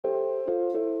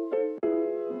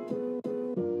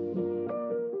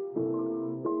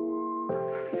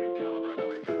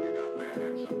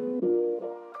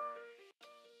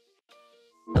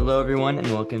Hello, everyone, and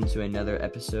welcome to another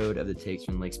episode of the Takes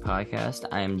from the Lakes podcast.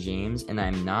 I am James, and I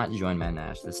am not joined by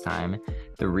Nash this time.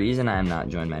 The reason I am not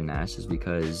joined by Nash is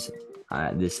because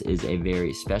this is a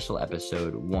very special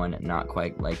episode, one not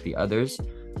quite like the others.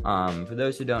 For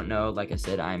those who don't know, like I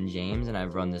said, I'm James, and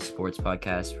I've run this sports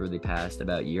podcast for the past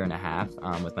about year and a half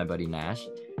with my buddy Nash.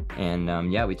 And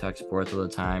we talk sports all the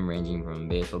time, ranging from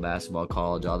baseball, basketball,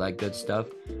 college, all that good stuff.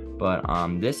 But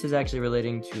this is actually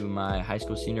relating to my high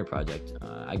school senior project.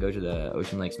 I go to the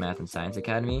Ocean Lakes Math and Science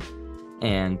Academy,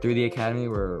 and through the academy,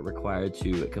 we're required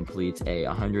to complete a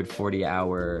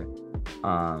 140-hour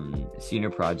senior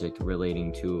project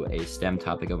relating to a STEM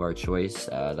topic of our choice.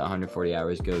 The 140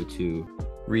 hours go to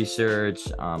research,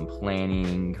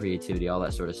 planning, creativity, all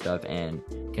that sort of stuff, and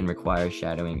can require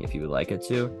shadowing if you would like it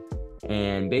to.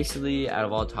 And basically, out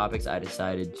of all topics, I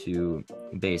decided to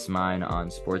base mine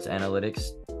on sports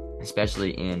analytics,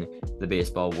 especially in the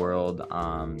baseball world.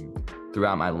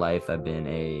 Throughout my life, I've been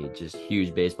a just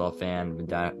huge baseball fan,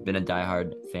 been a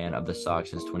diehard fan of the Sox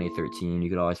since 2013. You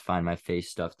could always find my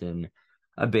face stuffed in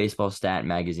a baseball stat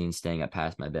magazine staying up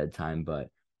past my bedtime, but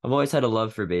I've always had a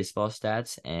love for baseball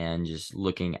stats and just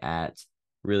looking at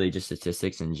really just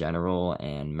statistics in general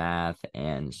and math.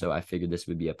 And so I figured this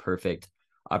would be a perfect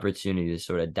opportunity to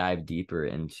sort of dive deeper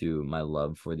into my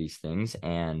love for these things.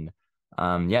 And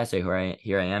so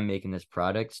here I am making this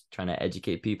product, trying to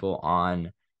educate people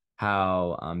on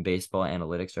how baseball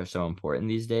analytics are so important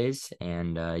these days.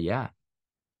 And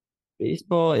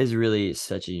baseball is really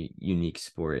such a unique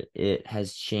sport. It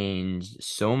has changed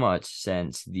so much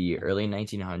since the early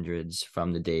 1900s,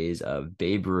 from the days of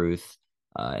Babe Ruth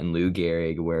and Lou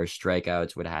Gehrig, where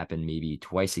strikeouts would happen maybe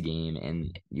twice a game,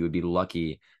 and you would be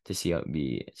lucky to see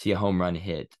a home run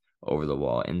hit over the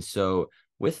wall. And so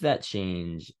with that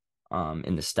change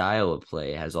in the style of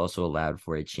play has also allowed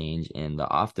for a change in the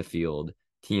off the field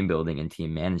team building and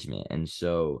team management. And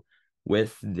so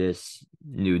with this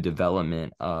new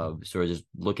development of sort of just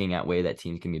looking at way that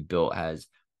teams can be built has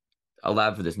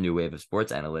allowed for this new wave of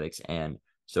sports analytics. And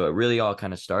so it really all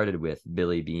kind of started with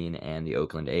Billy Beane and the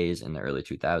Oakland A's in the early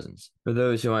 2000s. For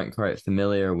those who aren't quite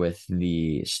familiar with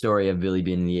the story of Billy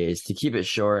Beane and the A's, to keep it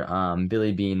short,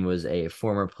 Billy Beane was a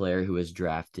former player who was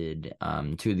drafted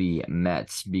to the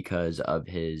Mets because of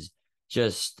his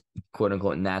just quote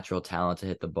unquote natural talent to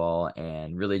hit the ball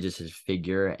and really just his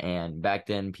figure. And back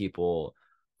then, people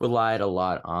relied a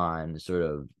lot on sort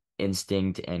of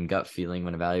instinct and gut feeling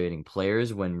when evaluating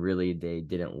players, when really they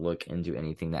didn't look into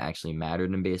anything that actually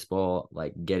mattered in baseball,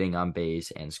 like getting on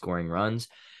base and scoring runs.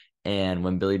 And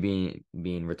when Billy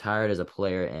Beane retired as a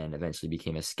player and eventually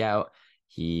became a scout,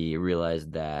 he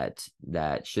realized that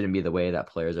that shouldn't be the way that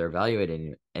players are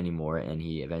evaluated anymore. And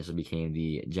he eventually became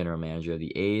the general manager of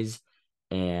the A's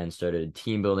and started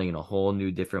team building in a whole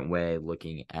new different way,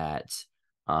 looking at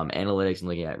analytics and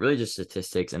looking at really just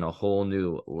statistics in a whole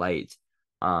new light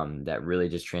that really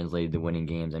just translated to winning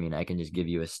games. I mean, I can just give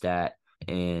you a stat.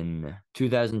 In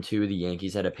 2002, the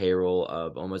Yankees had a payroll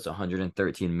of almost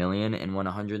 113 million and won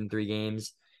 103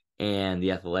 games, and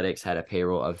the Athletics had a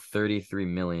payroll of 33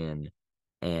 million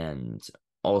and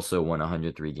also won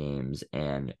 103 games.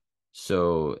 And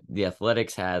so the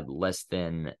Athletics had less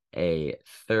than a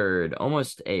third,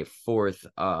 almost a fourth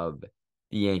of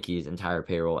the Yankees' entire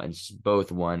payroll, and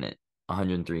both won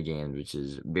 103 games, which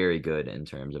is very good in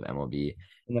terms of MLB.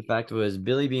 And the fact was,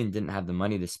 Billy Beane didn't have the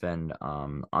money to spend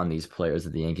on these players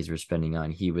that the Yankees were spending on.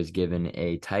 He was given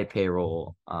a tight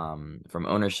payroll from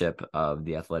ownership of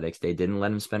the Athletics. They didn't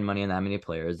let him spend money on that many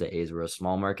players. The A's were a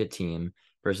small market team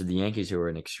versus the Yankees, who were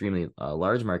an extremely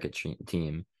large market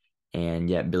team. And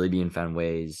yet Billy Beane found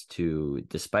ways to,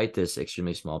 despite this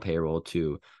extremely small payroll,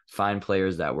 to find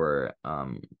players that were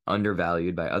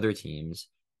undervalued by other teams.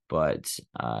 But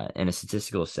in a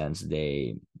statistical sense,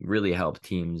 they really helped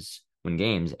teams win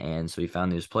games. And so he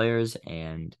found these players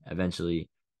and eventually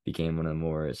became one of the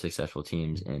more successful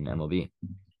teams in MLB.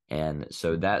 And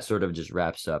so that sort of just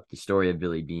wraps up the story of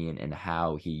Billy Beane and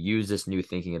how he used this new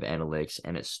thinking of analytics.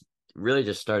 And it's really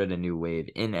just started a new wave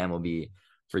in MLB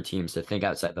for teams to think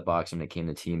outside the box when it came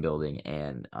to team building.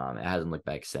 And it hasn't looked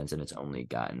back since, and it's only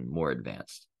gotten more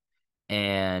advanced.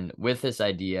 And with this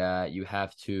idea, you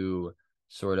have to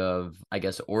sort of, I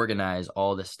guess, organize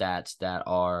all the stats that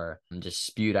are just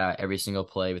spewed out every single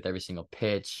play with every single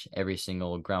pitch, every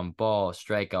single ground ball,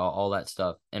 strikeout, all that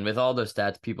stuff. And with all those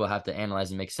stats, people have to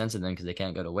analyze and make sense of them because they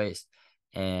can't go to waste.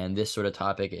 And this sort of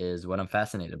topic is what I'm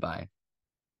fascinated by.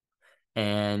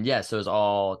 And yeah, so as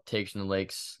all Takes from the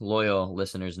Lakes loyal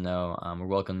listeners know, we're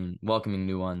welcoming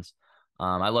new ones.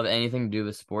 I love anything to do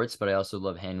with sports, but I also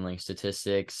love handling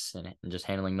statistics and just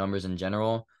handling numbers in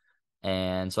general.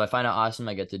 And so I find it awesome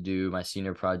I get to do my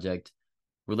senior project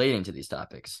relating to these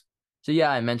topics. So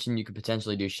yeah, I mentioned you could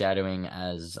potentially do shadowing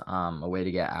as a way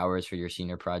to get hours for your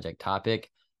senior project topic.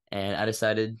 And I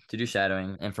decided to do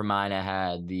shadowing. And for mine, I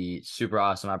had the super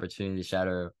awesome opportunity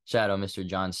to shadow Mr.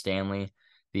 John Stanley,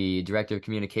 the director of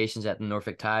communications at the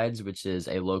Norfolk Tides, which is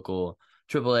a local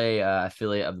AAA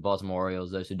affiliate of the Baltimore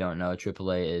Orioles. Those who don't know,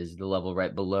 AAA is the level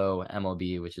right below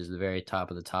MLB, which is the very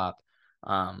top of the top,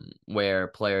 where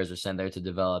players are sent there to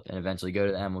develop and eventually go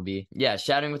to the MLB. Yeah,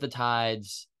 shadowing with the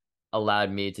Tides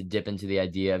allowed me to dip into the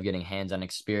idea of getting hands-on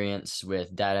experience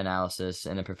with data analysis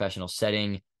in a professional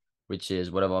setting, which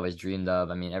is what I've always dreamed of.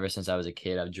 I mean, ever since I was a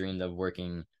kid, I've dreamed of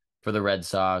working for the Red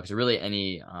Sox or really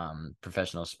any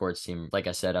professional sports team. Like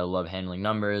I said, I love handling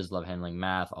numbers, love handling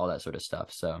math, all that sort of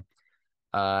stuff. So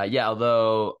yeah,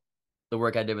 although the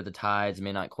work I did with the Tides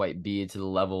may not quite be to the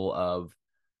level of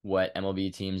what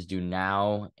MLB teams do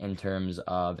now in terms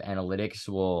of analytics,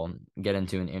 we'll get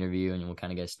into an interview and we'll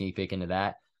kind of get a sneak peek into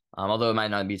that. Although it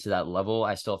might not be to that level,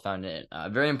 I still found it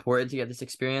very important to get this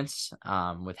experience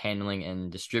with handling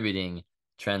and distributing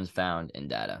trends found in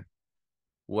data.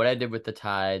 What I did with the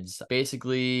Tides,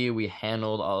 basically, we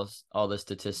handled all the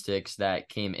statistics that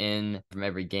came in from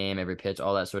every game, every pitch,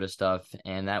 all that sort of stuff,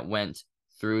 and that went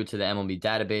through to the MLB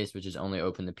database, which is only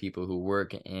open to people who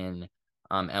work in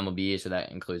MLB, so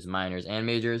that includes minors and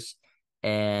majors.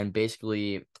 And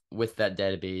basically, with that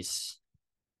database,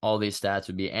 all these stats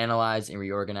would be analyzed and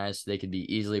reorganized so they could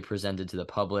be easily presented to the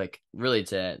public, really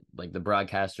to like the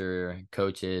broadcaster,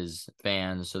 coaches,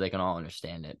 fans, so they can all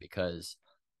understand it because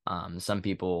some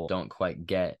people don't quite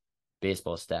get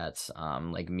baseball stats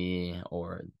like me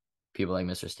or people like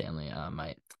Mr. Stanley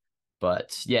might.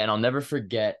 But yeah, and I'll never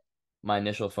forget my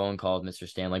initial phone call with Mr.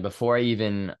 Stanley. Before I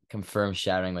even confirmed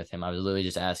shadowing with him, I was literally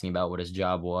just asking about what his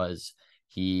job was.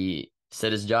 He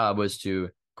said his job was to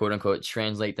quote unquote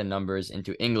translate the numbers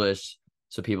into English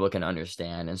so people can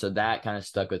understand. And so that kind of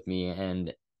stuck with me.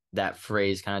 And that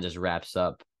phrase kind of just wraps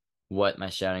up what my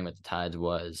shadowing with the Tides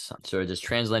was. So just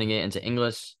translating it into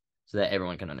English so that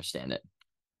everyone can understand it.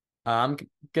 I'm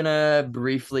gonna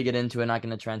briefly get into it, not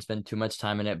gonna try and spend too much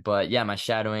time in it, but yeah, my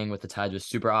shadowing with the Tides was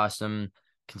super awesome.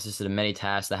 Consisted of many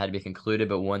tasks that had to be concluded,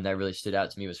 but one that really stood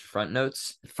out to me was front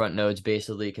notes. Front notes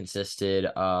basically consisted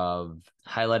of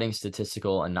highlighting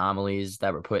statistical anomalies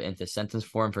that were put into sentence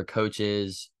form for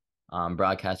coaches,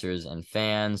 broadcasters, and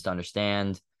fans to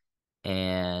understand.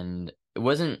 And it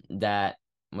wasn't that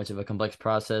much of a complex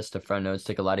process. The front notes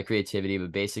took a lot of creativity,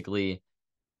 but basically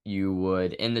you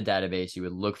would in the database you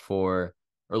would look for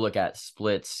or look at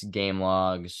splits, game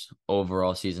logs,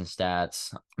 overall season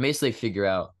stats, basically figure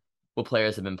out what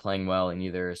players have been playing well in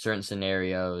either certain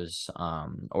scenarios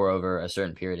or over a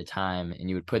certain period of time, and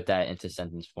you would put that into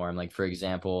sentence form. Like for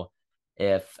example,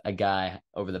 if a guy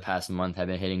over the past month had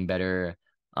been hitting better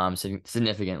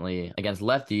significantly against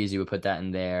lefties, you would put that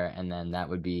in there, and then that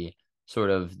would be sort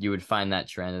of you would find that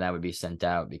trend and that would be sent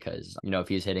out because if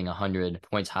he's hitting 100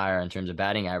 points higher in terms of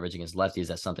batting average against lefties,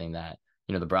 that's something that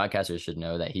the broadcasters should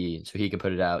know that he could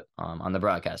put it out on the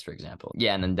broadcast, for example.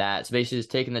 Yeah, and then that's basically just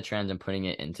taking the trends and putting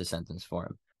it into sentence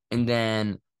form. And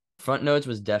then front notes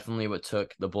was definitely what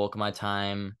took the bulk of my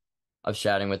time of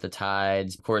shouting with the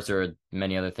Tides. Of course, there were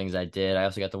many other things I did. I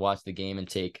also got to watch the game and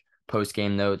take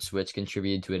post-game notes, which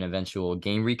contributed to an eventual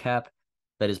game recap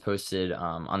that is posted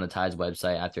on the Tides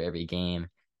website after every game.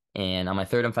 And on my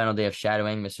third and final day of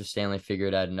shadowing, Mr. Stanley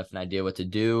figured out enough an idea what to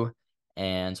do.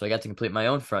 And so I got to complete my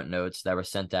own front notes that were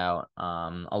sent out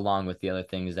along with the other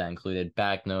things that included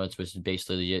back notes, which is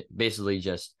basically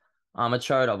just a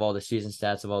chart of all the season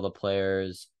stats of all the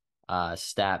players,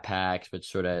 stat packs, which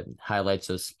sort of highlights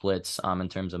those splits in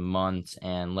terms of months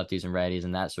and lefties and righties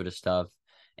and that sort of stuff,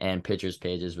 and pitchers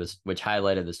pages, which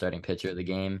highlighted the starting pitcher of the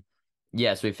game.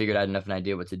 Yeah, so we figured out enough an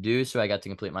idea what to do, so I got to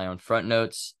complete my own front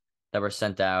notes that were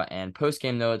sent out and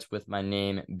post-game notes with my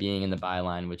name being in the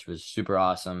byline, which was super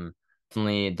awesome.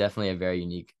 Definitely a very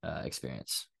unique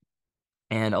experience.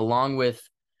 And along with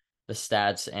the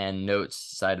stats and notes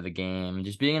side of the game,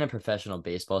 just being in a professional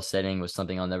baseball setting was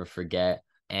something I'll never forget.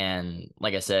 And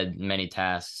like I said, many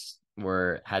tasks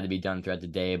had to be done throughout the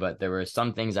day, but there were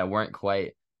some things that weren't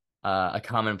quite a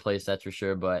commonplace, that's for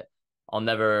sure. But I'll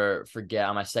never forget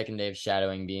on my second day of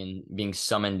shadowing being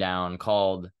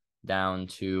called down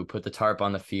to put the tarp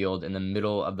on the field in the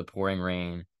middle of the pouring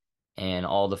rain, and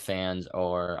all the fans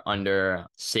are under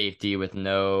safety with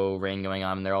no rain going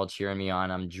on. And they're all cheering me on.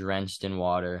 I'm drenched in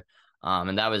water.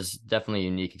 And that was definitely a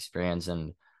unique experience.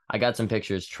 And I got some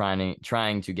pictures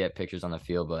trying to get pictures on the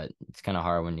field, but it's kind of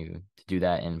hard when you to do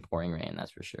that in pouring rain,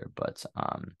 that's for sure. But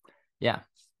yeah.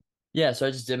 Yeah, so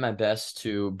I just did my best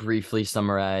to briefly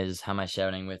summarize how my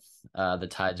shouting with the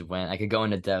Tides went. I could go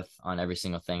into depth on every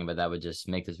single thing, but that would just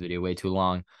make this video way too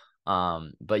long.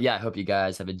 But yeah, I hope you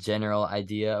guys have a general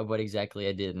idea of what exactly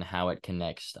I did and how it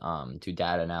connects to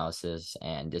data analysis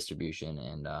and distribution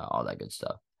and all that good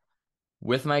stuff.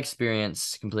 With my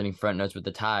experience completing front notes with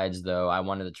the Tides, though, I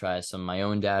wanted to try some of my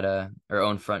own data or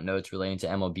own front notes relating to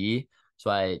MLB. So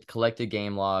I collected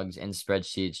game logs and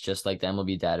spreadsheets just like the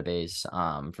MLB database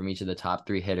from each of the top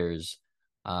three hitters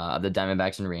of the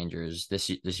Diamondbacks and Rangers, this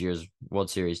year's World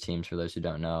Series teams, for those who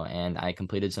don't know. And I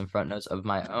completed some front notes of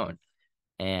my own.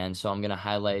 And so I'm going to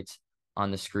highlight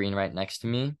on the screen right next to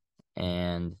me.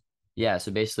 And yeah,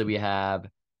 so basically we have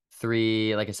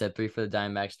three, like I said, three for the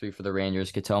Diamondbacks, three for the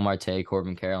Rangers, Ketel Marte,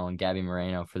 Corbin Carroll, and Gabby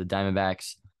Moreno for the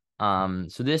Diamondbacks.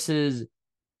 So this is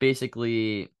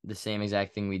basically the same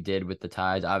exact thing we did with the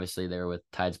Tides. Obviously, they were with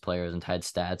Tides players and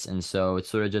Tides stats. And so it's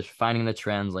sort of just finding the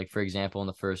trends. Like, for example, in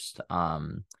the first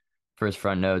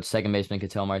front note, second baseman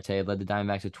Ketel Marte led the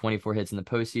Diamondbacks with 24 hits in the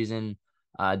postseason.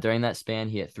 During that span,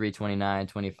 he hit 329,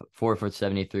 24 for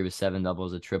 73 with seven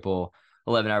doubles, a triple,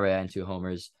 11 RBI, and two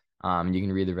homers. You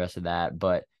can read the rest of that.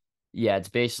 But yeah, it's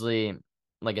basically,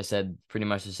 like I said, pretty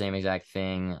much the same exact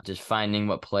thing. Just finding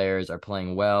what players are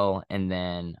playing well and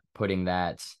then putting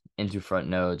that into front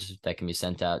notes that can be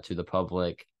sent out to the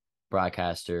public,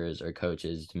 broadcasters, or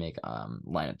coaches to make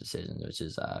lineup decisions, which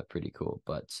is pretty cool.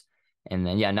 But and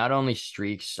then, yeah, not only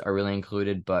streaks are really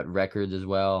included, but records as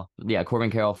well. Yeah,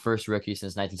 Corbin Carroll, first rookie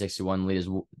since 1961,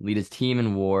 lead his team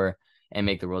in WAR and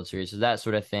make the World Series. So that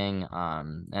sort of thing.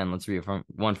 And let's read from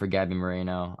one for Gabby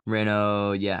Moreno.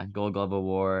 Moreno, yeah, Gold Glove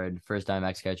Award, first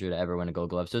Diamondbacks catcher to ever win a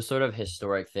Gold Glove. So sort of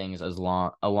historic things as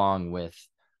long along with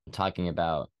talking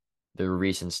about the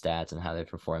recent stats and how they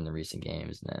performed in the recent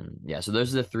games. And then, yeah, so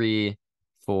those are the three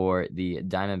for the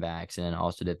Diamondbacks, and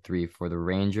also did three for the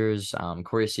Rangers.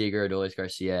 Corey Seager, Adolis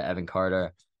Garcia, Evan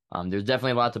Carter. There's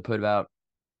definitely a lot to put about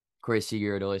Corey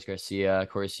Seager, Adolis Garcia.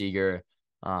 Corey Seager,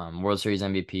 World Series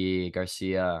MVP.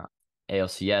 Garcia,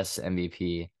 ALCS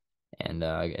MVP. And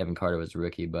Evan Carter was a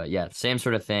rookie. But yeah, same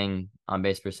sort of thing. On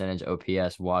base percentage,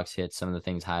 OPS, walks, hits, some of the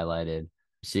things highlighted.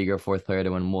 Seager, fourth player to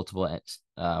win multiple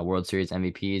World Series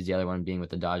MVPs, the other one being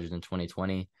with the Dodgers in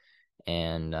 2020.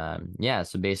 And yeah,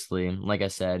 so basically, like I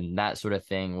said, that sort of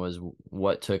thing was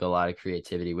what took a lot of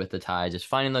creativity with the tie, just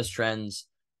finding those trends,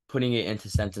 putting it into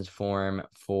sentence form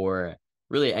for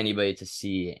really anybody to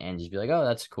see and just be like, oh,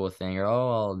 that's a cool thing, or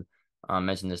oh, I'll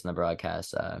mention this in the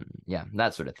broadcast. Yeah,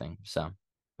 that sort of thing. So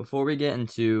before we get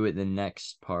into the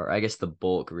next part, I guess the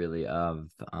bulk really of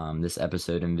this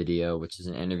episode and video, which is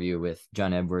an interview with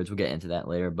John Edwards, we'll get into that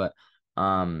later, but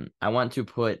I want to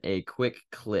put a quick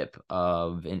clip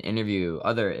of an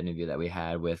other interview that we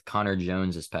had with Connor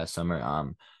Jones this past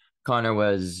summer. Connor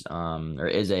was, or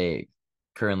is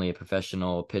currently a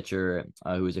professional pitcher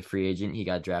who is a free agent. He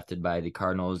got drafted by the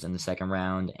Cardinals in the second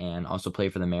round and also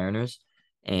played for the Mariners.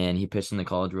 And he pitched in the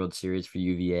College World Series for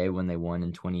UVA when they won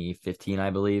in 2015,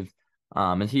 I believe.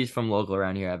 And he's from local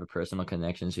around here. I have a personal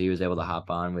connection, so he was able to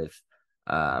hop on with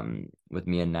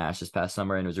me and Nash this past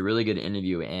summer, and it was a really good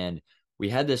interview. And we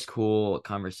had this cool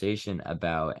conversation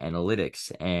about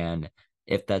analytics and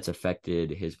if that's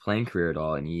affected his playing career at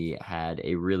all. And he had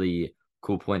a really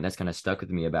cool point that's kind of stuck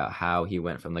with me about how he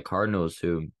went from the Cardinals,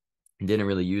 who didn't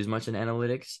really use much in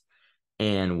analytics,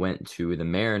 and went to the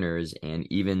Mariners.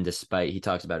 And even despite, he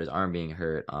talks about his arm being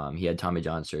hurt, he had Tommy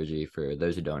John surgery. For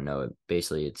those who don't know,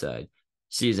 basically it's a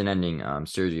season-ending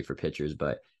surgery for pitchers.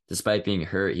 But despite being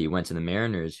hurt, he went to the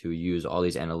Mariners, who use all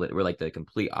these analytics. We're like the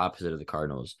complete opposite of the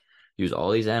Cardinals. Use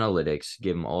all these analytics,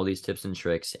 give him all these tips and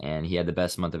tricks, and he had the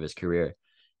best month of his career.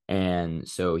 And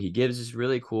so he gives this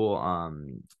really cool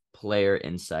player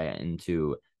insight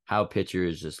into how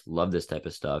pitchers just love this type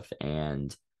of stuff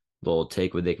and they'll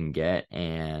take what they can get.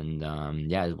 And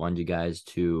yeah, I just wanted you guys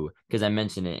to, because I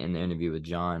mentioned it in the interview with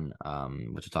John,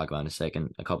 which we'll talk about in a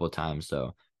second, a couple of times.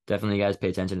 So definitely, guys, pay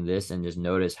attention to this and just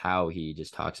notice how he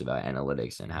just talks about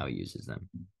analytics and how he uses them.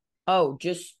 Oh,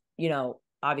 just,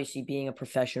 obviously being a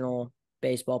professional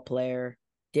baseball player,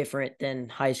 different than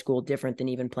high school, different than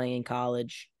even playing in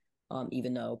college.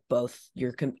 Even though both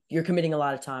you're committing a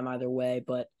lot of time either way,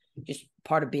 but just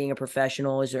part of being a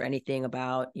professional. Is there anything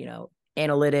about,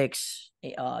 analytics,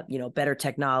 better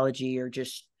technology, or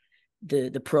just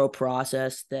the pro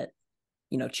process that,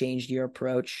 changed your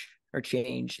approach or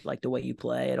changed like the way you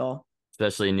play at all?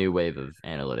 Especially a new wave of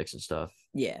analytics and stuff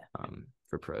Yeah.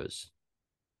 for pros.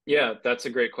 Yeah, that's a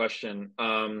great question.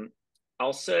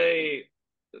 I'll say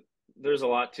there's a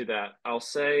lot to that. I'll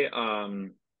say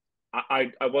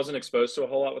I wasn't exposed to a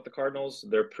whole lot with the Cardinals.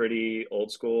 They're pretty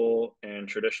old school and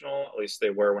traditional. At least they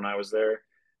were when I was there,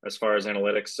 as far as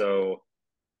analytics. So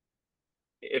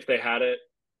if they had it,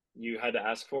 you had to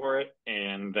ask for it,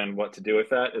 and then what to do with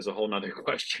that is a whole nother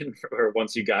question for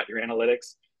once you got your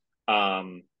analytics.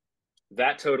 Um,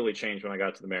 that totally changed when I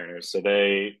got to the Mariners. So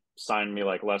they signed me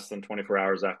like less than 24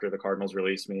 hours after the Cardinals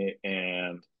released me,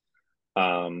 and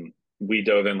we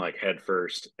dove in like head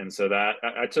first. And so that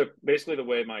I took basically the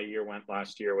way my year went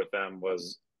last year with them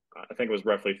was, I think it was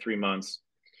roughly 3 months.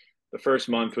 The first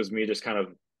month was me just kind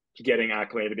of getting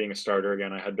acclimated to being a starter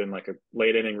again. I had been like a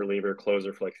late inning reliever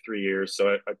closer for like 3 years.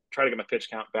 So I tried to get my pitch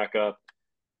count back up,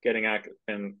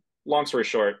 and long story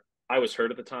short, I was hurt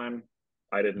at the time.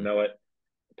 I didn't know it.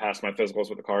 Passed my physicals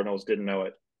with the Cardinals, didn't know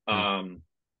it. Mm-hmm.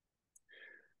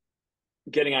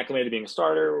 Getting acclimated to being a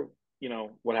starter,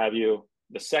 what have you.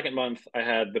 The second month, I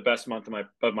had the best month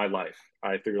of my life.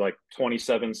 I threw like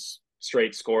 27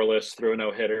 straight scoreless, threw a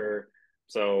no hitter.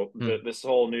 So this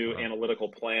whole new Wow. analytical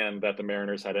plan that the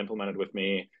Mariners had implemented with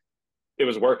me, it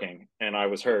was working, and I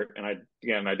was hurt, and I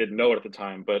didn't know it at the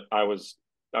time, but I was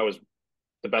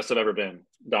the best I've ever been,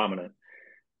 dominant.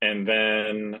 And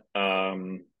then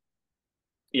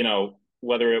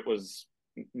whether it was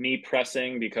me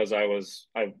pressing because I was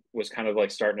kind of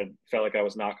like starting to felt like I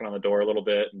was knocking on the door a little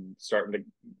bit and starting to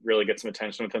really get some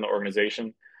attention within the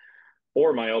organization,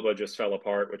 or my elbow just fell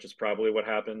apart, which is probably what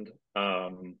happened.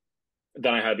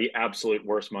 Then I had the absolute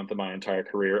worst month of my entire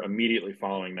career immediately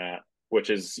following that, which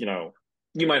is,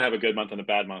 you might have a good month and a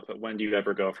bad month, but when do you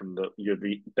ever go from you're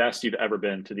the best you've ever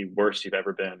been to the worst you've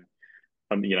ever been,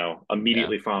 Yeah.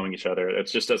 immediately following each other? It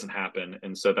just doesn't happen.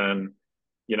 And so then,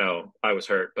 I was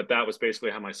hurt, but that was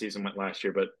basically how my season went last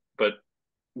year. But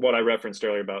what I referenced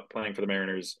earlier about playing for the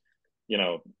Mariners, you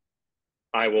know,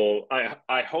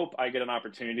 I hope I get an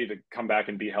opportunity to come back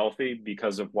and be healthy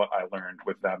because of what I learned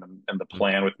with them, and the Mm.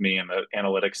 plan with me and the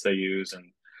analytics they use.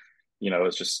 And,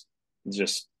 it's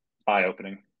just eye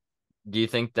opening. Do you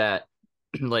think that,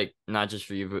 like, not just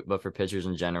for you, but for pitchers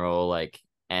in general, like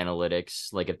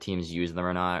analytics, like if teams use them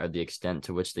or not, or the extent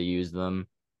to which they use them,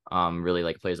 really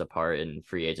like plays a part in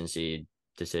free agency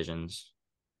decisions?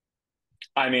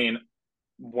 I mean,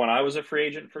 when I was a free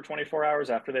agent for 24 hours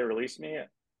after they released me,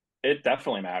 it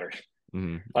definitely mattered.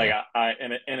 Like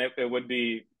Yeah. it would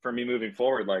be for me moving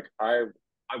forward. Like I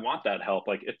want that help.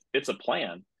 Like it's a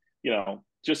plan.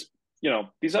 Just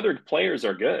these other players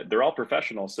are good. They're all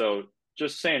professional. So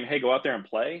just saying, hey, go out there and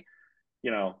play.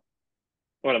 You know,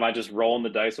 what am I just rolling the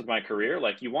dice with my career?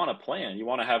 Like you want a plan. You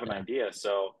want to have an Yeah. idea.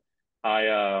 So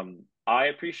I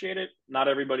appreciate it. Not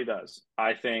everybody does.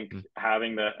 I think Mm.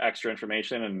 having the extra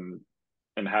information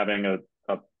and having a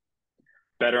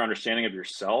better understanding of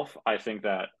yourself, I think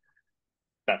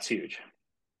that's huge.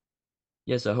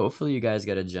 Yeah, so hopefully you guys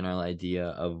get a general idea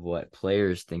of what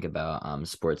players think about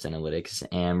sports analytics,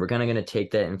 and we're kind of going to take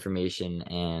that information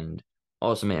and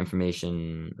ultimate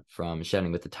information from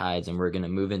Shouting with the Tides, and we're going to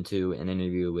move into an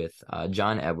interview with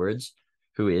John Edwards,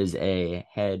 who is a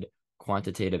head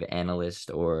quantitative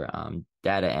analyst or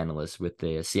data analyst with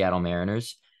the Seattle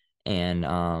Mariners. And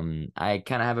I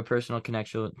kind of have a personal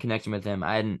connection with him.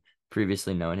 I hadn't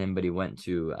previously known him, but he went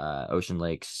to Ocean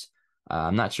Lakes.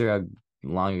 I'm not sure how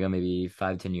long ago, maybe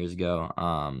 5, 10 years ago.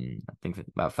 I think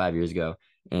about 5 years ago.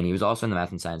 And he was also in the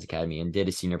Math and Science Academy and did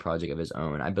a senior project of his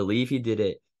own. I believe he did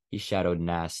it. He shadowed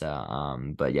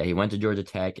NASA. But yeah, he went to Georgia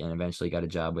Tech and eventually got a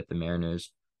job with the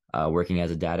Mariners, working as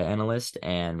a data analyst.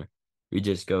 And we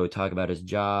just go talk about his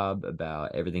job,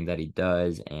 about everything that he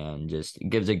does, and just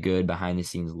gives a good behind the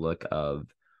scenes look of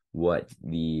what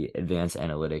the advanced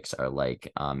analytics are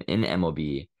like in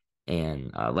MLB.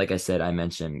 And like I said, I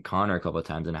mentioned Connor a couple of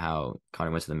times and how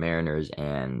Connor went to the Mariners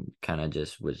and kind of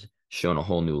just was shown a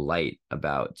whole new light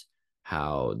about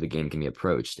how the game can be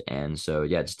approached. And so,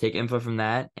 yeah, just take info from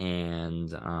that and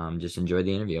just enjoy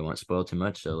the interview. I won't spoil too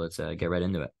much, so let's get right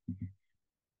into it.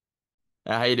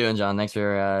 How you doing, John? Thanks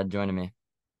for joining me.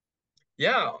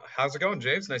 Yeah, how's it going,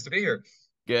 James? Nice to be here.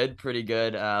 Good, pretty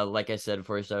good. Like I said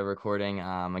before we started recording,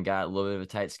 I got a little bit of a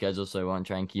tight schedule, so I won't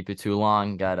try and keep it too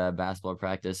long. Got a basketball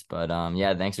practice, but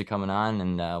yeah, thanks for coming on,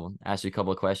 and we'll ask you a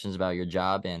couple of questions about your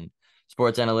job and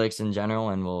sports analytics in general,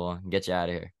 and we'll get you out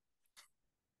of here.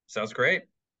 Sounds great.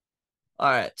 All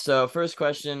right, so first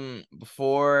question,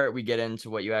 before we get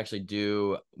into what you actually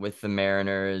do with the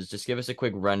Mariners, just give us a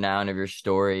quick rundown of your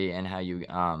story and how you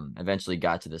eventually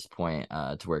got to this point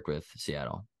to work with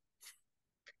Seattle.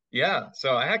 Yeah,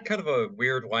 so I had kind of a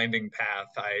weird winding path.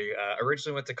 I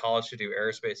originally went to college to do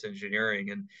aerospace engineering,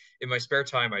 and in my spare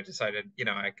time, I decided, I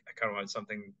kind of wanted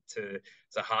something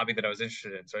it's a hobby that I was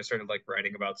interested in. So I started like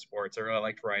writing about sports. I really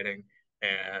liked writing.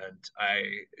 And I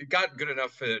got good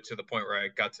enough to the point where I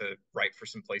got to write for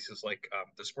some places like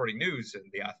the Sporting News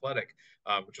and the Athletic,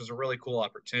 which was a really cool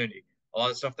opportunity. A lot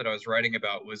of stuff that I was writing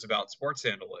about was about sports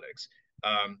analytics.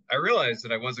 I realized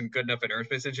that I wasn't good enough at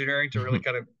aerospace engineering to really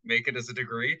kind of make it as a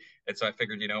degree. And so I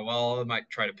figured, well, I might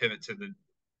try to pivot to the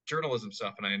journalism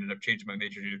stuff. And I ended up changing my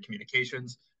major to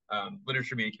communications.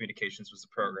 Literature, media, communications was the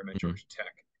program at Mhm. Georgia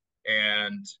Tech.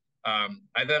 And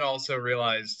I then also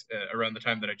realized around the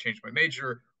time that I changed my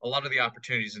major, a lot of the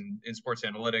opportunities in sports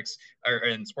analytics or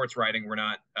in sports writing were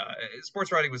not,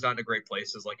 sports writing was not in a great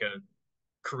place as like a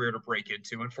career to break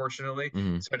into, unfortunately.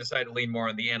 Mhm. So I decided to lean more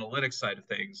on the analytics side of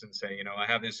things and say, I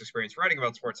have this experience writing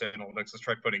about sports analytics. Let's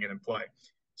try putting it in play.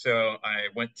 So I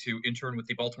went to intern with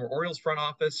the Baltimore Orioles front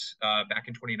office back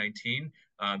in 2019.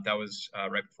 That was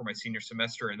right before my senior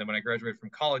semester. And then when I graduated from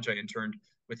college, I interned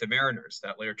with the Mariners.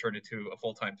 That later turned into a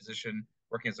full-time position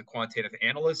working as a quantitative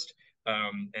analyst.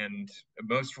 And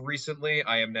most recently,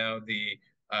 I am now the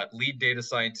lead data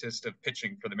scientist of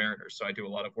pitching for the Mariners. So I do a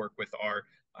lot of work with our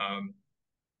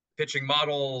pitching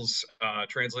models,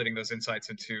 translating those insights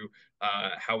into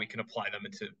how we can apply them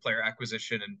into player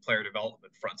acquisition and player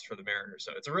development fronts for the Mariners.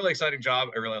 So it's a really exciting job.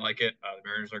 I really like it. The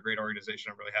Mariners are a great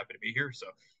organization. I'm really happy to be here. So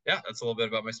yeah, that's a little bit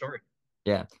about my story.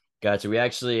 Yeah, gotcha. We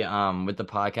actually, with the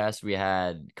podcast, we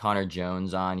had Connor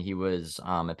Jones on. He was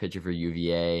a pitcher for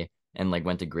UVA and like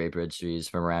went to Great Bridge, so he's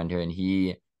from around here, and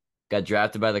he got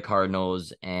drafted by the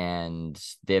Cardinals, and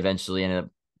they eventually ended up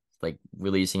like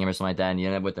releasing him or something like that, and he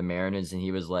ended up with the Mariners, and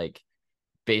he was like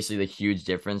basically the huge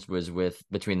difference was with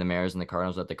between the Mariners and the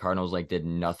Cardinals that the Cardinals like did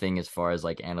nothing as far as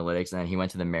like analytics, and then he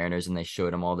went to the Mariners and they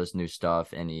showed him all this new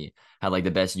stuff, and he had like the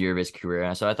best year of his career.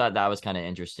 And so I thought that was kind of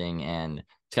interesting, and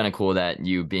it's kind of cool that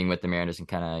you being with the Mariners can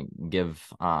kind of give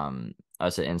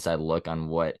us an inside look on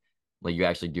what like you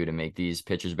actually do to make these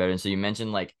pitchers better. And so you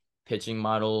mentioned like pitching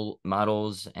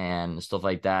models and stuff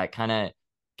like that. Kind of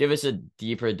give us a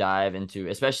deeper dive into,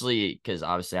 especially because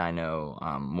obviously I know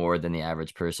more than the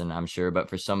average person, I'm sure, but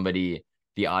for somebody,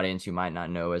 the audience who might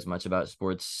not know as much about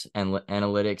sports and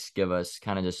analytics, give us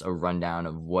kind of just a rundown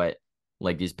of what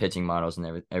like these pitching models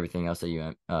and everything else that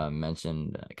you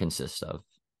mentioned consists of.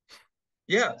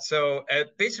 Yeah, so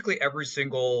at basically every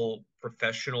single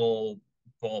professional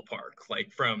ballpark,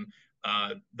 like from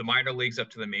the minor leagues up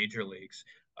to the major leagues,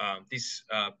 these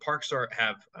parks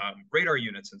have radar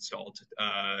units installed.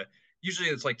 Usually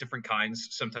it's like different kinds.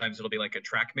 Sometimes it'll be like a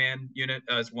TrackMan unit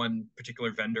as one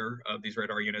particular vendor of these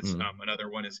radar units. Mm, Another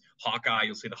one is Hawkeye.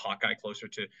 You'll see the Hawkeye closer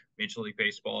to Major League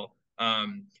Baseball.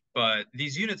 But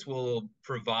these units will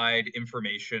provide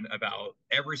information about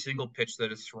every single pitch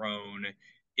that is thrown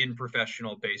in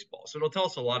professional baseball. So it'll tell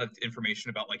us a lot of information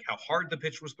about like how hard the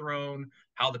pitch was thrown,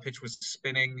 how the pitch was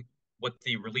spinning, what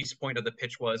the release point of the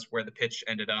pitch was, where the pitch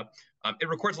ended up. It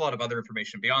records a lot of other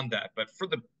information beyond that, but for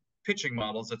the pitching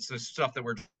models, that's the stuff that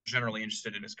we're generally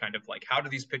interested in is kind of like how do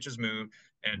these pitches move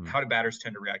and mm, how do batters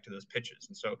tend to react to those pitches.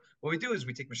 And so what we do is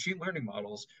we take machine learning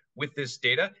models with this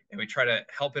data and we try to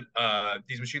help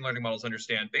these machine learning models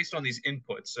understand based on these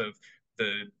inputs of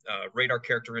the radar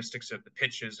characteristics of the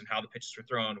pitches and how the pitches were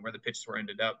thrown, where the pitches were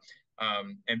ended up.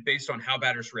 And based on how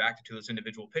batters reacted to those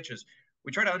individual pitches,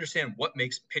 we try to understand what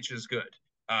makes pitches good.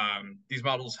 These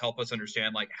models help us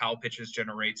understand like how pitches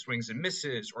generate swings and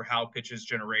misses or how pitches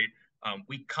generate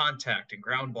weak contact and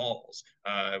ground balls,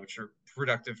 which are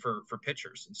productive for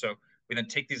pitchers. And so we then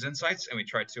take these insights and we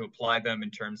try to apply them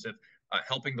in terms of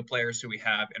helping the players who we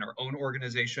have in our own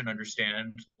organization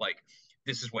understand like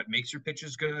this is what makes your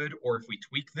pitches good, or if we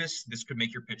tweak this, this could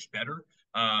make your pitch better.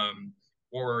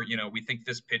 Or we think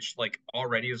this pitch like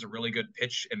already is a really good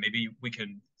pitch, and maybe we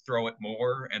can throw it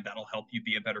more, and that'll help you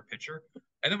be a better pitcher.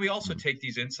 And then we also mm, take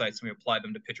these insights and we apply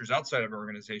them to pitchers outside of our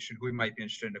organization who we might be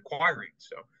interested in acquiring.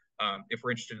 So if we're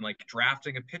interested in like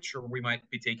drafting a pitcher, we might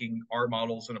be taking our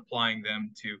models and applying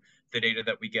them to the data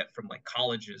that we get from like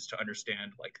colleges to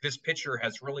understand like this pitcher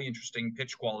has really interesting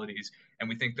pitch qualities and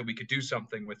we think that we could do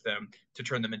something with them to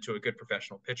turn them into a good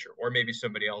professional pitcher. Or maybe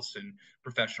somebody else in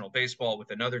professional baseball with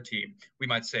another team, we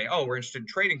might say, oh, we're interested in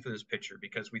trading for this pitcher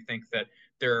because we think that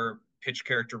their pitch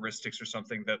characteristics or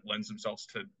something that lends themselves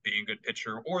to being a good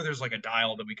pitcher, or there's like a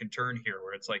dial that we can turn here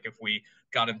where it's like if we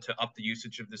got him to up the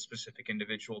usage of this specific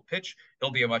individual pitch, he'll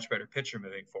be a much better pitcher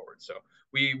moving forward. So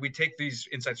we take these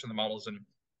insights from the models and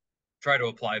try to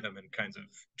apply them in kinds of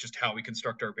just how we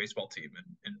construct our baseball team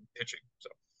and pitching. So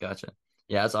gotcha.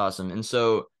 Yeah, that's awesome. And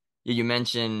so you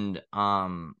mentioned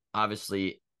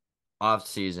obviously off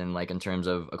season, like in terms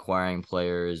of acquiring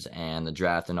players and the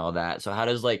draft and all that. So how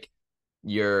does like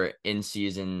your in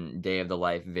season day of the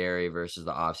life vary versus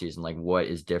the off season? Like what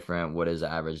is different? What does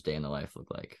the average day in the life look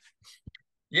like?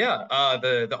 Yeah,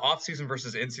 the off season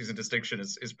versus in season distinction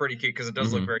is pretty key because it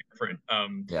does look Hmm. very different.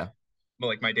 Yeah.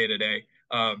 Like my day to day.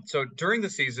 So during the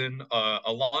season,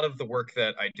 a lot of the work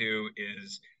that I do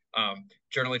is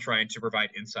generally trying to provide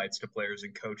insights to players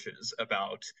and coaches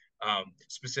about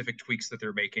specific tweaks that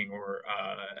they're making or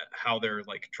how they're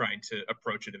like trying to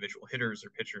approach individual hitters or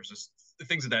pitchers, just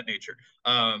things of that nature.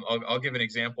 I'll give an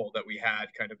example that we had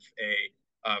kind of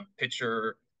a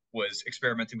pitcher was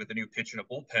experimenting with a new pitch in a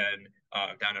bullpen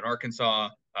down in Arkansas.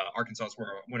 Arkansas is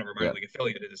where one of our minor Yeah. league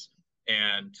affiliate is,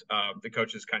 and the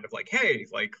coach is kind of like, hey,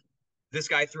 like this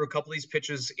guy threw a couple of these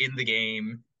pitches in the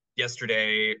game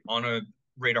yesterday on a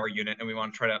radar unit, and we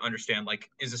want to try to understand like,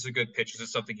 is this a good pitch? Is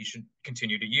this something he should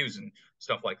continue to use and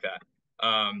stuff like that?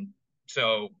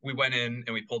 So we went in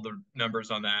and we pulled the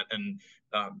numbers on that, and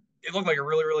it looked like a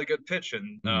really really good pitch,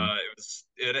 and Hmm.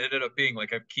 it ended up being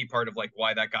like a key part of like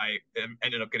why that guy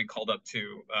ended up getting called up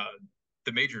to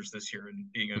the majors this year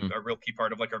and being Hmm. a real key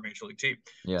part of like our major league team.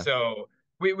 Yeah. So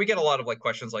we get a lot of like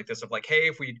questions like this of like, hey,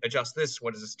 if we adjust this,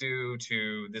 what does this do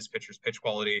to this pitcher's pitch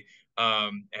quality?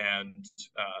 And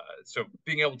so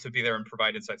being able to be there and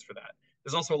provide insights for that.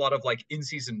 There's also a lot of like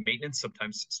in-season maintenance.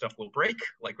 Sometimes stuff will break.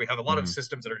 Like we have a lot of Hmm.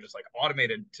 systems that are just like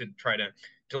automated to try to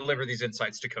deliver these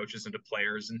insights to coaches and to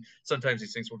players. And sometimes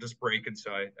these things will just break. And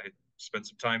so I spent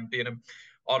some time being an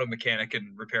auto mechanic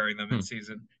and repairing them in Hmm.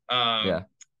 season. Yeah.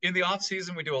 In the off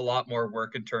season, we do a lot more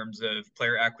work in terms of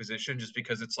player acquisition, just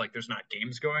because it's like there's not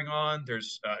games going on.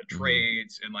 There's Hmm.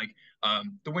 trades and like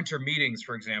the winter meetings,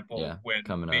 for example, Yeah. when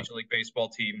Coming up. Major League Baseball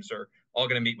teams are all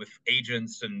going to meet with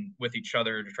agents and with each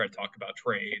other to try to talk about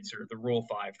trades or the Rule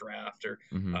 5 draft or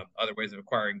Hmm. other ways of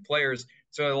acquiring players.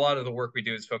 So a lot of the work we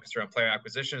do is focused around player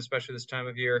acquisition, especially this time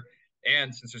of year.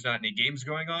 And since there's not any games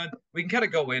going on, we can kind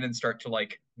of go in and start to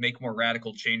like make more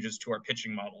radical changes to our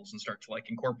pitching models and start to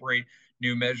like incorporate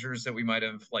new measures that we might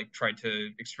have like tried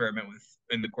to experiment with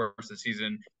in the course of the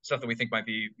season, stuff that we think might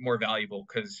be more valuable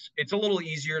because it's a little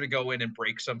easier to go in and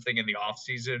break something in the off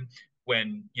season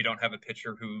when you don't have a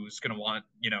pitcher who's going to want,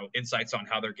 insights on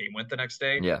how their game went the next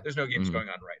day. Yeah. There's no games Hmm. going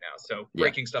on right now. So Yeah.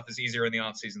 breaking stuff is easier in the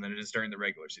off season than it is during the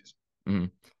regular season. Hmm.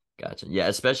 Gotcha. Yeah,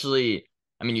 especially,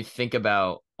 I mean, you think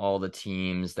about all the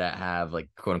teams that have like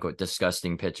quote unquote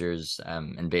disgusting pitchers,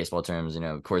 in baseball terms,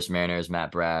 of course, Mariners,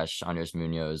 Matt Brash, Andres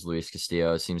Munoz, Luis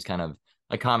Castillo seems kind of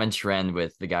a common trend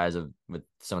with the guys with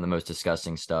some of the most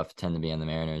disgusting stuff tend to be in the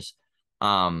Mariners.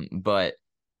 But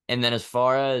and then as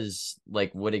far as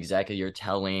like what exactly you're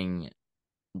giving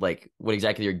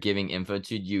info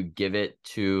to, do you give it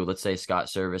to, let's say, Scott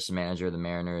Service, manager of the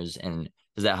Mariners, and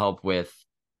does that help with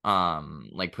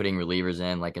like putting relievers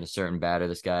in like in a certain batter,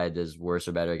 this guy does worse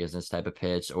or better against this type of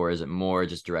pitch, or is it more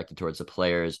just directed towards the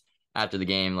players after the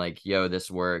game, like, yo, this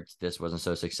worked, this wasn't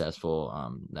so successful,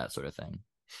 that sort of thing?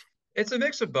 It's a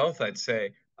mix of both, I'd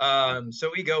say.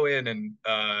 So we go in and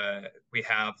we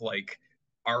have like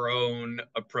our own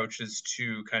approaches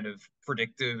to kind of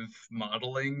predictive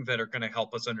modeling that are going to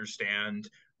help us understand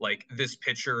like this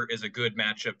pitcher is a good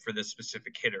matchup for this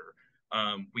specific hitter.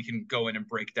 We can go in and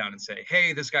break down and say,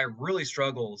 hey, this guy really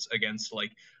struggles against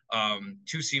like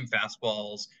two seam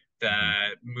fastballs Hmm.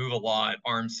 that move a lot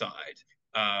arm side.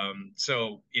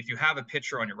 So if you have a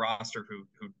pitcher on your roster who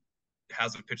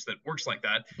has a pitch that works like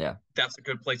that, Yeah. that's a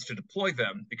good place to deploy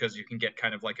them because you can get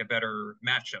kind of like a better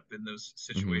matchup in those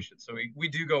Hmm. situations. So we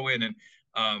do go in and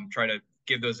try to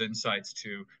give those insights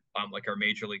to like our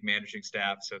major league managing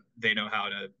staff so they know how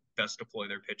to best deploy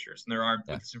their pitchers and they're armed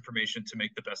Yeah. with this information to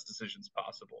make the best decisions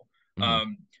possible. Hmm.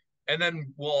 Um, and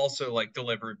then we'll also like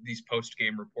deliver these post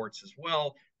game reports as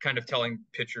well, kind of telling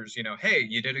pitchers, hey,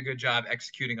 you did a good job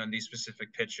executing on these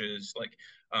specific pitches. Like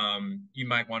you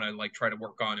might want to like try to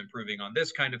work on improving on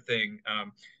this kind of thing.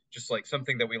 Just like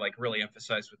something that we like really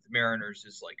emphasize with the Mariners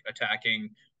is like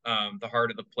attacking the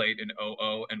heart of the plate in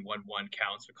 0-0 and 1-1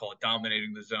 counts. We call it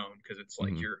dominating the zone because it's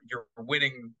like Hmm. you're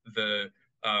winning the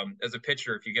as a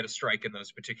pitcher. If you get a strike in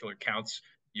those particular counts,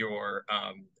 your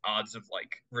odds of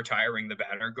like retiring the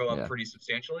batter go up Yeah. pretty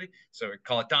substantially. So we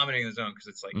call it dominating the zone because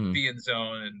it's like Hmm. be in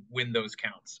zone and win those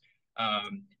counts.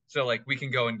 So like we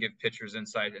can go and give pitchers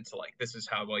insight into like this is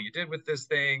how well you did with this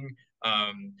thing.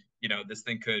 This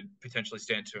thing could potentially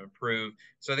stand to improve.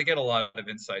 So they get a lot of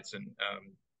insights and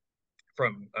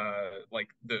from like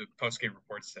the post game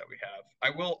reports that we have.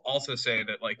 I will also say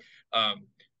that like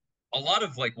a lot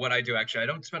of like what I do actually, I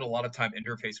don't spend a lot of time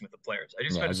interfacing with the players. I do Yeah,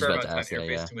 I spend a was just fair about amount to of time ask that.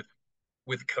 Yeah. interfacing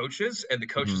with coaches, and the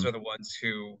coaches Hmm. are the ones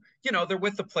who they're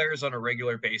with the players on a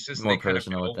regular basis. They More kind of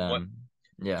personal with know what them.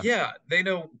 Yeah. Yeah, they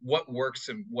know what works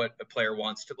and what a player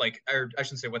wants to like, or I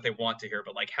shouldn't say what they want to hear,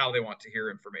 but like how they want to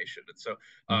hear information. And so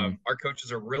Hmm. our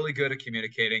coaches are really good at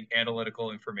communicating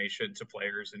analytical information to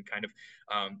players and kind of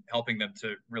helping them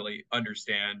to really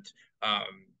understand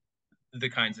the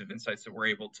kinds of insights that we're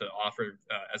able to offer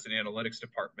as an analytics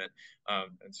department.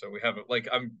 And so we have like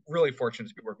I'm really fortunate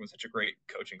to be working with such a great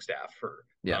coaching staff for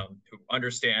Yeah. who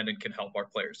understand and can help our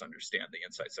players understand the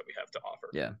insights that we have to offer.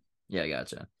 Yeah. Yeah,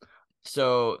 gotcha.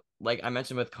 So, like I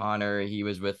mentioned with Connor, he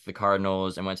was with the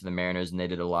Cardinals and went to the Mariners, and they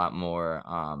did a lot more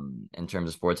in terms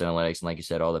of sports analytics and, like you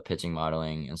said, all the pitching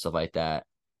modeling and stuff like that.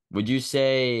 Would you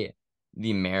say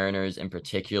the Mariners in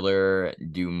particular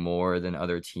do more than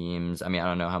other teams? I mean, I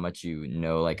don't know how much you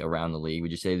know like around the league.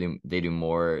 Would you say they do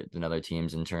more than other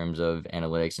teams in terms of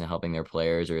analytics and helping their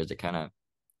players, or is it kind of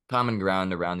common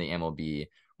ground around the MLB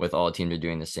with all teams are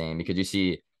doing the same? Because you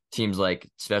see teams like,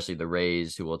 especially the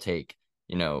Rays, who will take,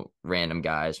 random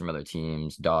guys from other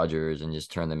teams, Dodgers, and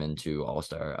just turn them into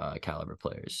all-star caliber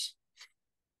players.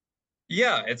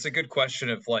 Yeah, it's a good question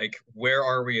of like where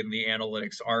are we in the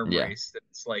analytics arm Yeah. race?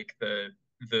 That's like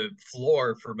the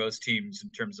floor for most teams in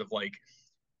terms of like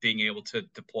being able to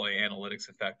deploy analytics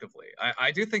effectively.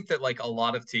 I do think that like a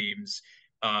lot of teams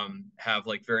have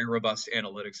like very robust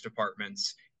analytics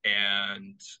departments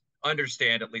and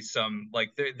understand at least some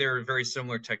like there are very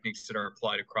similar techniques that are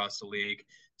applied across the league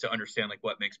to understand like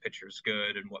what makes pitchers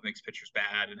good and what makes pitchers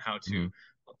bad and how to Hmm.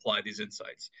 apply these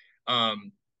insights.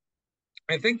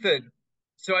 I think that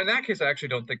so in that case, I actually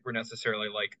don't think we're necessarily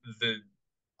like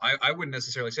I wouldn't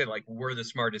necessarily say like we're the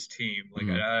smartest team. Like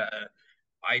Hmm.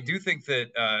 I do think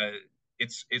that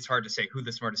it's hard to say who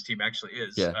the smartest team actually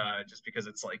is, Yeah. just because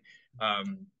it's like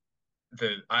um,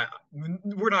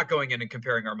 we're not going in and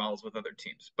comparing our models with other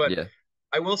teams. But Yeah.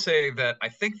 I will say that I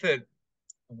think that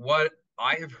what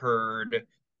I have heard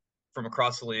from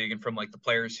across the league and from like the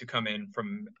players who come in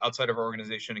from outside of our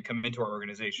organization and come into our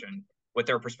organization, what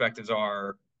their perspectives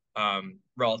are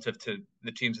relative to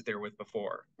the teams that they were with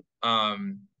before,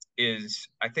 um, is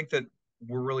I think that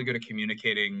we're really good at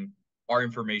communicating our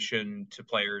information to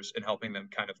players and helping them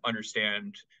kind of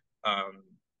um,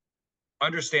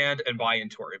 understand and buy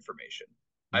into our information.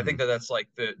 I think Hmm. that that's like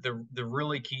the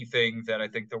really key thing that I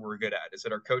think that we're good at is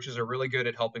that our coaches are really good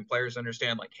at helping players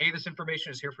understand like, hey, this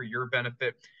information is here for your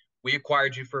benefit. We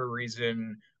acquired you for a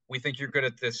reason. We think you're good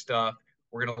at this stuff.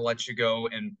 We're gonna let you go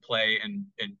and play and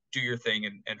do your thing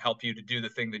and help you to do the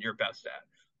thing that you're best at.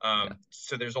 Yeah.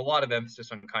 So there's a lot of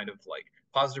emphasis on kind of like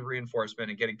positive reinforcement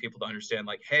and getting people to understand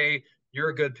like, hey, you're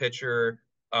a good pitcher.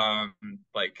 Um,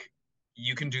 like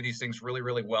you can do these things really,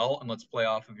 really well, and let's play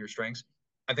off of your strengths.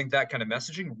 I think that kind of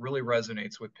messaging really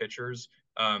resonates with pitchers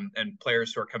and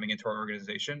players who are coming into our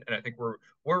organization, and I think we're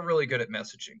really good at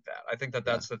messaging that. I think that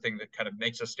Yeah. that's the thing that kind of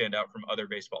makes us stand out from other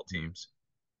baseball Hmm. teams.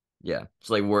 Yeah.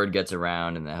 So like word gets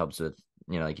around and that helps with,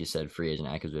 like you said, free agent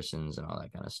acquisitions and all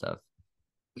that kind of stuff.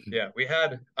 Yeah, we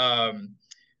had I'll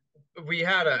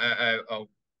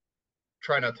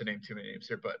try not to name too many names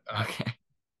here, but Okay.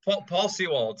 Paul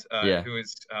Sewald, Yeah. who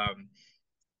is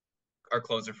our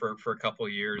closer for a couple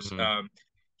of years. Hmm.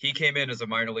 He came in as a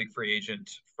minor league free agent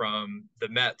from the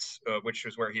Mets, which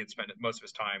was where he had spent most of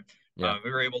his time. Yeah. We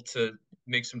were able to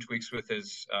make some tweaks with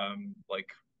his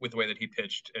like with the way that he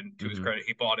pitched, and to his Hmm. credit,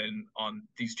 he bought in on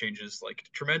these changes like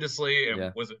tremendously and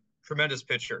Yeah. was a tremendous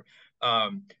pitcher.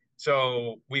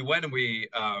 So we went and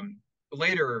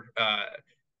later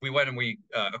we went and we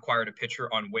acquired a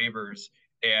pitcher on waivers,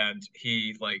 and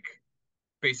he like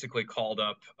basically called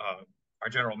up our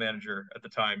general manager at the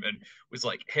time and was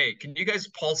like, "Hey, can you guys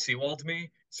Paul Sewald me?"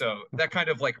 So that kind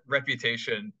of like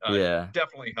reputation Yeah.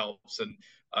 definitely helps, and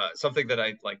something that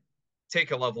I like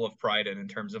take a level of pride in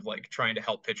terms of like trying to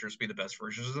help pitchers be the best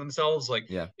versions of themselves. Like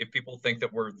Yeah. if people think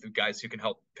that we're the guys who can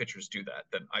help pitchers do that,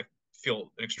 then I feel an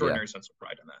Yeah. extraordinary sense of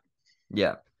pride in that.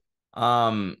 Yeah.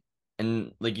 Um,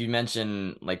 and like you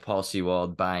mentioned, like Paul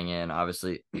Sewald buying in,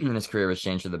 obviously his career was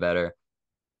changed for the better.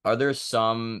 Are there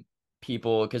some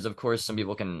people, because of course some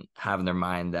people can have in their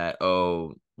mind that,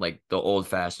 oh, like the old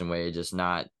fashioned way, just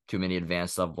not too many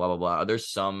advanced stuff, blah blah blah. Are there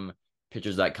some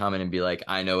pitchers that come in and be like,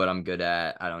 I know what I'm good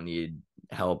at, I don't need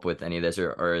help with any of this,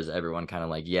 or is everyone kind of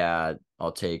like, yeah,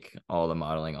 I'll take all the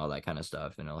modeling, all that kind of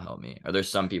stuff, and it'll help me? Are there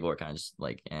some people who are kind of just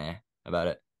like, about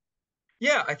it?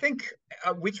 Yeah, I think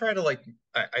we try to like.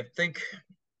 I think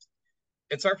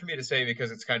it's hard for me to say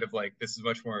because it's kind of like this is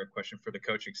much more a question for the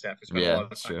coaching staff who spend a Yeah, lot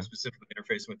of it's time true. specifically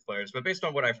interfacing with players. But based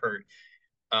on what I've heard,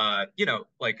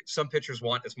 like some pitchers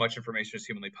want as much information as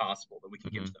humanly possible that we can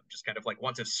give Hmm. to them, just kind of like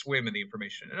want to swim in the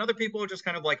information. And other people are just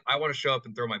kind of like, I want to show up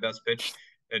and throw my best pitch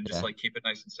and just Yeah. like keep it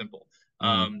nice and simple.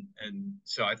 Hmm. And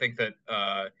so I think that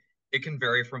it can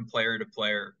vary from player to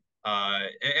player.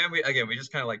 And we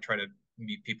just kind of like try to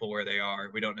meet people where they are.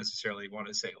 We don't necessarily want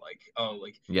to say like, oh,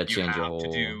 like You got to you change your have to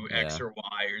whole, do X yeah. or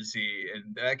Y or Z,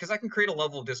 and because that can create a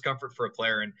level of discomfort for a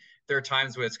player. And there are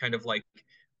times where it's kind of like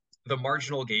the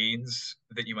marginal gains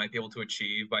that you might be able to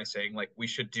achieve by saying like we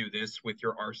should do this with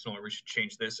your arsenal or we should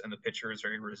change this, and the pitcher is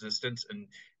very resistant and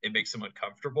it makes them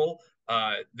uncomfortable.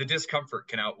 The discomfort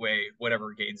can outweigh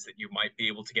whatever gains that you might be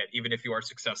able to get, even if you are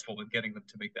successful in getting them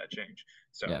to make that change.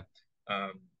 So Yeah.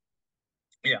 um,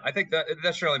 yeah, I think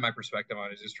that's really my perspective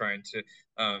on it, is just trying to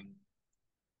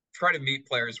try to meet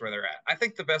players where they're at. I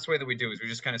think the best way that we do is we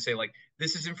just kind of say like,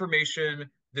 this is information,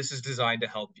 this is designed to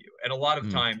help you. And a lot of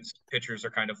Mm. times pitchers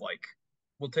are kind of like,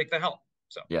 we'll take the help.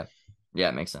 So Yeah. Yeah,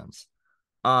 it makes sense.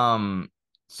 Um,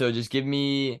 so just give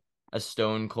me a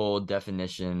stone cold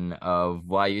definition of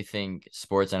why you think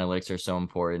sports analytics are so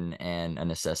important and a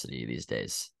necessity these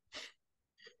days.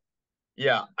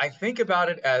 yeah, I think about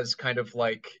it as kind of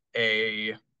like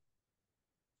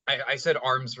I said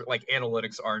arms like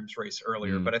analytics arms race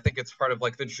earlier, Mm, but I think it's part of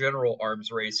like the general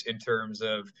arms race in terms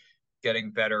of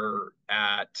getting better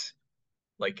at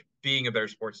like being a better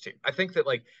sports team. I think that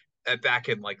like back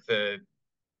in like the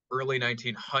early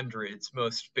 1900s,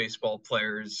 most baseball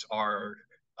players are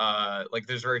like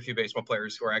there's very few baseball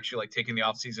players who are actually like taking the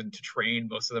off season to train.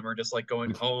 Most of them are just like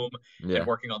going home and yeah.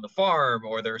 working on the farm,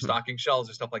 or they're stocking shelves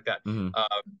or stuff like that. Mm-hmm.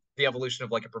 The evolution of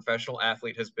like a professional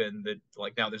athlete has been that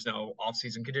like now there's no off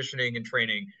season conditioning and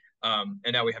training. And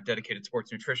now we have dedicated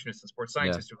sports nutritionists and sports Yeah.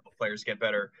 scientists who help players get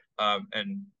better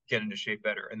and get into shape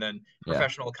better. And then Yeah.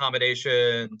 professional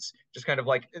accommodations, just kind of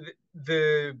like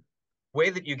the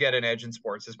way that you get an edge in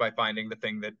sports is by finding the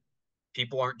thing that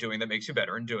people aren't doing that makes you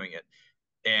better and doing it.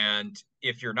 And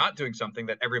if you're not doing something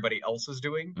that everybody else is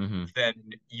doing, Mm-hmm. then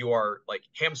you are like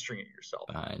hamstringing yourself.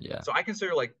 Behind, yeah. So I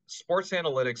consider like sports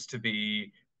analytics to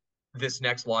be this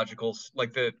next logical,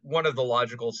 like the one of the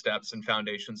logical steps and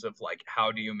foundations of like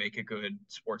how do you make a good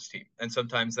sports team. And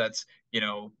sometimes that's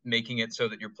making it so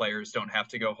that your players don't have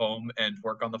to go home and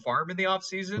work on the farm in the off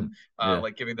season, Yeah.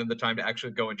 like giving them the time to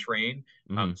actually go and train.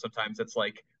 Mm-hmm. Sometimes it's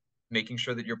like making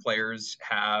sure that your players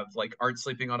have like aren't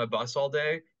sleeping on a bus all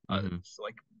day. Mm-hmm. So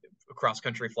like cross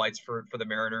country flights for the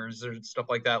Mariners or stuff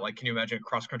like that. Like, can you imagine a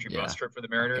cross country bus Yeah. trip for the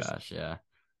Oh Mariners? gosh, yeah.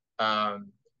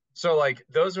 So like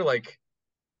those are like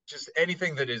just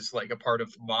anything that is like a part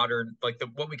of modern, like the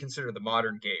what we consider the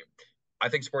modern game. I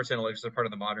think sports analytics is a part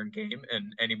of the modern game,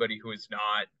 and anybody who is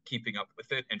not keeping up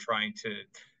with it and trying to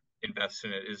invest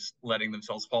in it is letting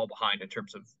themselves fall behind in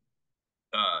terms of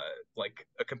like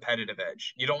a competitive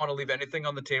edge. You don't want to leave anything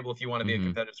on the table if you want to be a Mm-hmm.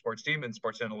 competitive sports team, and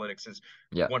sports analytics is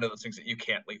Yeah. one of those things that you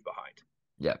can't leave behind.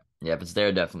 Yeah. Yeah. If it's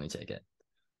there, definitely take it.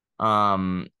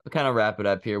 Kind of wrap it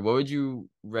up here. What would you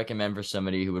recommend for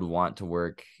somebody who would want to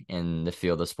work in the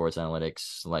field of sports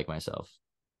analytics like myself?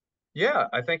 Yeah,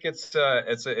 I think it's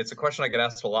a question I get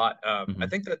asked a lot. I Mm-hmm.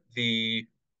 think that the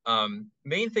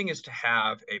main thing is to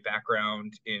have a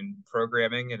background in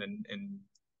programming and in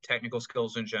technical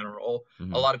skills in general. A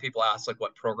Mm-hmm. lot of people ask like,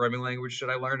 what programming language should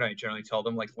I learn? I generally tell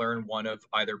them like learn one of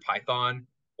either Python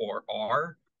or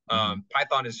R. Mm-hmm.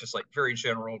 Python is just like very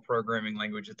general programming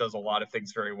language. It does a lot of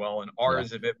things very well, and Yeah. Um,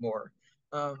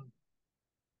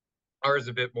 R is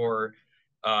a bit more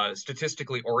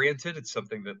statistically oriented. It's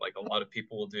something that like a lot of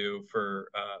people will do for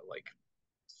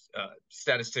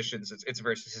statisticians. It's a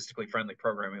very statistically friendly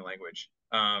programming language.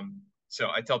 So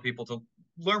I tell people to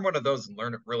learn one of those and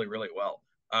learn it really, really well.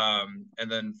 And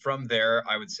then from there,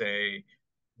 I would say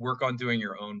work on doing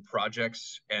your own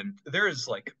projects. And there is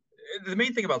like the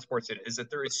main thing about sports data is that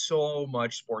there is so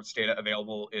much sports data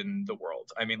available in the world.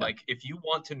 I mean, Yeah. like if you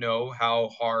want to know how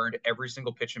hard every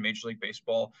single pitch in Major League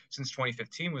Baseball since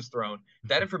 2015 was thrown,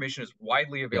 that information is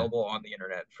widely Yeah. available on the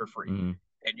internet for free. Mm-hmm.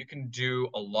 And you can do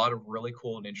a lot of really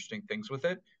cool and interesting things with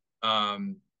it.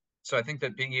 Um, so I think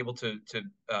that being able to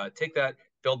take that,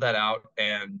 build that out,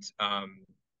 and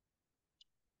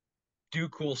do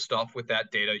cool stuff with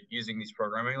that data using these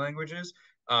programming languages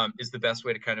is the best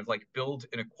way to kind of like build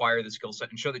and acquire the skill set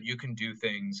and show that you can do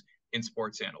things in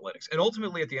sports analytics. And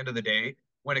ultimately, at the end of the day,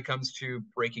 when it comes to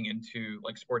breaking into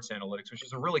like sports analytics, which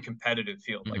is a really competitive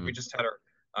field, like we Mm-hmm. just had our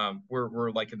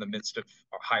we're like in the midst of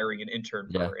hiring an intern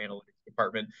for Yeah. our analytics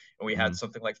department, and we Mm-hmm. had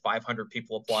something like 500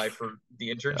 people apply for the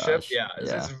internship. Gosh. Yeah,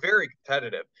 it's Yeah. very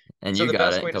competitive. And So you the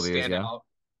got best it a way to couple years stand ago. out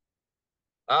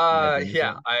You got the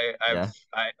yeah, internship. I've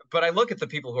Yeah. but I look at the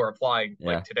people who are applying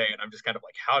like Yeah. today, and I'm just kind of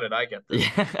like, how did I get this?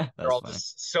 Yeah. They're That's all funny.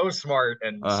 just so smart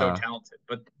and so Uh-huh. talented.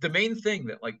 But the main thing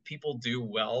that like people do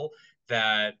well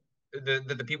that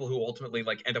the people who ultimately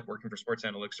like end up working for sports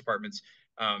analytics departments,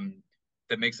 um,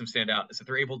 that makes them stand out is that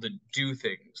they're able to do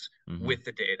things with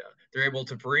the data. They're able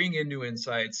to bring in new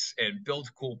insights and build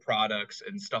cool products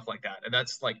and stuff like that. And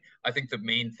that's like, I think the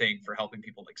main thing for helping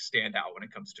people like stand out when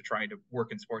it comes to trying to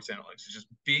work in sports analytics is just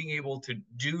being able to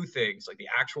do things, like the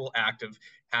actual act of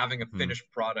having a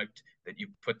finished product that you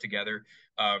put together,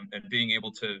 and being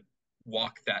able to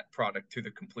walk that product to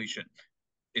the completion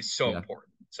is so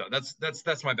important. So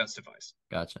that's my best advice.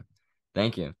 Gotcha.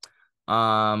 Thank you.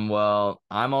 Well,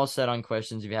 I'm all set on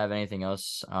questions. If you have anything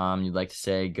else you'd like to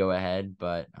say, go ahead.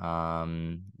 But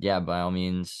yeah, by all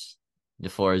means, the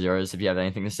floor is yours if you have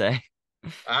anything to say.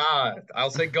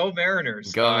 I'll say go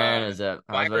Mariners. Go Mariners. I was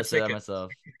about to say that tickets.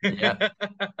 myself. Yeah.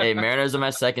 Hey, Mariners are my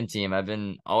second team. I've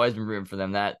always been rooting for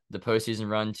them. That the postseason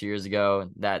run 2 years ago,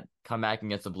 that comeback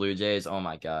against the Blue Jays. Oh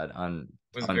my God,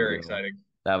 was unreal. very exciting.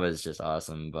 That was just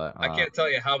awesome. But I can't tell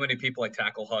you how many people I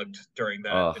tackle hugged during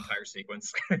that entire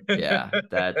sequence. Yeah,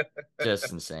 that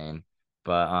just insane.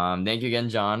 But thank you again,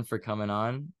 John, for coming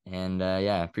on. And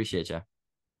yeah, appreciate you.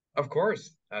 Of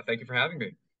course. Thank you for having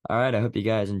me. All right, I hope you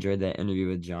guys enjoyed that interview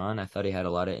with John. I thought he had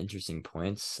a lot of interesting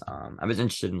points. I was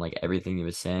interested in like everything he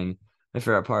was saying. My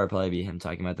favorite part would probably be him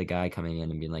talking about the guy coming in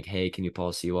and being like, "Hey, can you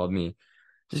Paul Sewald me?"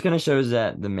 Just kind of shows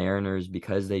that the Mariners,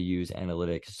 because they use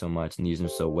analytics so much and use them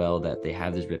so well, that they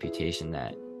have this reputation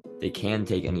that they can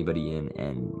take anybody in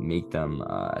and make them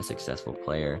a successful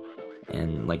player.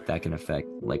 And like that can affect,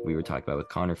 like we were talking about with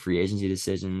Connor, free agency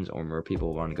decisions, or more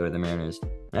people want to go to the Mariners.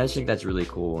 And I just think that's really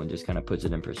cool and just kind of puts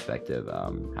it in perspective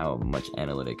how much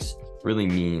analytics really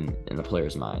mean in the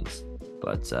players' minds.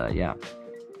 But yeah.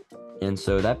 And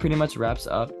so that pretty much wraps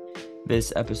up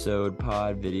this episode,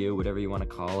 pod, video, whatever you want to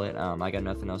call it. I got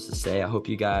nothing else to say. I hope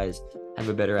you guys have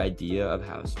a better idea of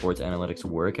how sports analytics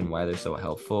work and why they're so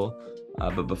helpful.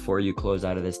 But before you close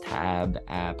out of this tab,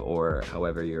 app, or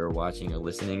however you're watching or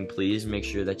listening, please make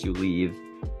sure that you leave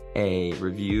a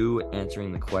review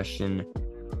answering the question,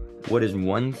 what is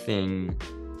one thing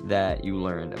that you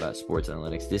learned about sports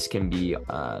analytics? This can be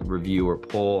a review or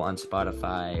poll on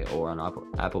Spotify or on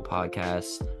Apple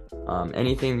Podcasts.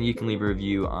 Anything, you can leave a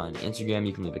review on Instagram.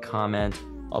 You can leave a comment.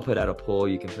 I'll put out a poll.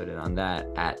 You can put it on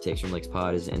that. Takes from Lakes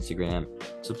Pod is Instagram.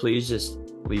 So please just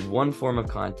leave one form of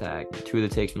contact to the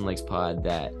Takes from Lakes Pod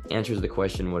that answers the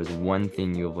question, what is one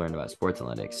thing you have learned about sports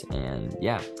analytics? And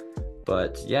yeah,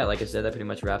 but yeah, like I said, that pretty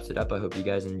much wraps it up. I hope you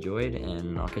guys enjoyed,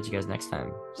 and I'll catch you guys next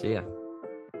time. See ya.